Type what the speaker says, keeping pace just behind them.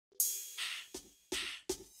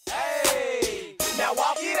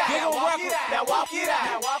Now walk it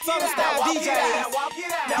out. Southern style DJs.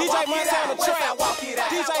 DJ Months on the track.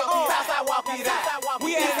 DJ on.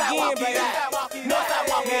 We at it again, baby. Northside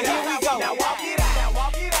walk it out. Here we go. Now walk it out. Now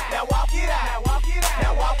walk it out. Now walk it out. Now walk it out.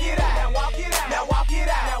 Now walk it out. Now walk it out. Now walk it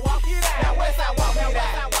out. Now walk it out. Now westside walk it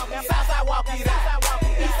out. Southside walk it out.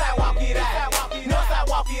 Eastside walk it out. Northside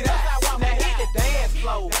walk it out. Now hit the dance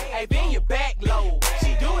floor. Hey, bend your back low.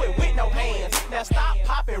 She do it with no hands. Now stop,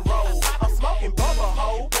 pop and roll. I'm smoking bubble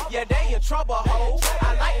hoe. Yeah, they in trouble hoe.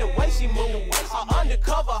 I like the way she move.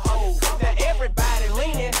 Undercover hoe. Now everybody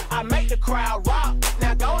leaning. I make the crowd rock.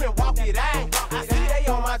 Now go and walk it out. I see they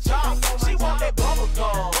on my job. She want that bubble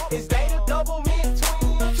gum. Is they the double mint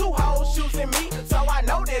twin? Two hoes choosing me, so I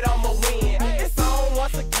know that I'ma win. It's on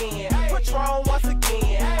once again. Patron once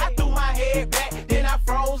again. I threw my head back, then I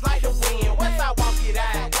froze like the wind. Westside walk it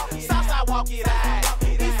out. Southside walk it out.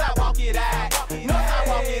 Eastside walk it out. Northside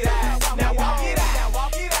walk it out. Now walk it out. Now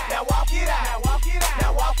walk it out. Now walk it out. Now walk it out.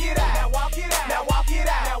 Now walk it out. Now walk it out. Now walk it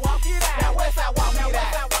out. Now walk it out. Now westside walk it out.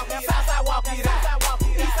 Southside walk it out.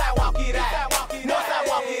 Eastside walk it out. Northside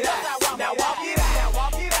walk it out. Now walk it out. Now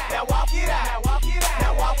walk it out. Now walk it out. Now walk it out.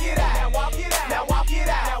 Now walk it out. Now walk it out. Now walk it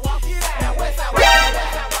out. Now walk it out. Now westside walk it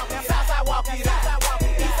out. Southside walk it out.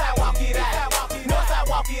 Eastside walk it out. Northside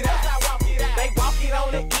walk it out. They walk it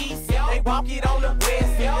on the east. They walk it on the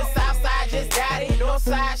west. The south side just got it. North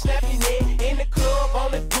side snapping it. In the club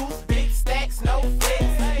on the goose. Big stacks, no flex.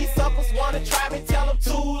 These suckers wanna try me, tell them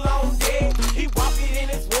too long dead. He walk it in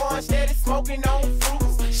his one, steady smoking on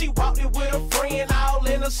fruits. She walked it with a friend, all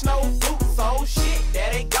in a snow boots. Oh shit,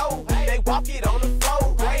 there they go. They walk it on the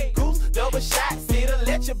floor. Grey goose, double shot, it'll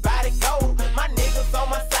let your body go. My niggas on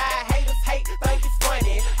my side, haters hate, think it's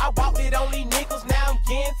funny. I walked it on these niggas, now I'm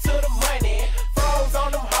getting to the money. Froze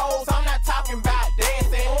on them hoes, I'm not talking about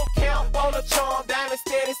dancing. Won't count on the charm, diamond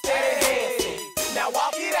steady dancing. Now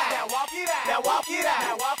walk it out. Now walk it out. Now walk it out.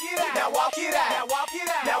 Now walk it out. Now walk it out. Now walk it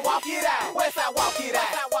out. Now walk it out. Westside walk it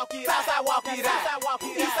out. Southside walk it out.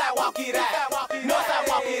 Eastside walk it out. Northside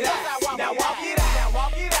walk it out. Now walk it out. Now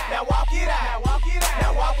walk it out. Now walk it out. Now walk it out.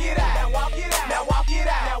 Now walk it out. Now walk it out. Now walk it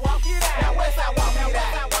out. Now walk it out. Now westside walk it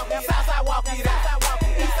out. Southside walk it out.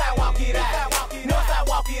 Eastside walk it out. Northside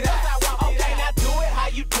walk it out. Okay, now do it how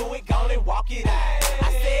you do it. Go and walk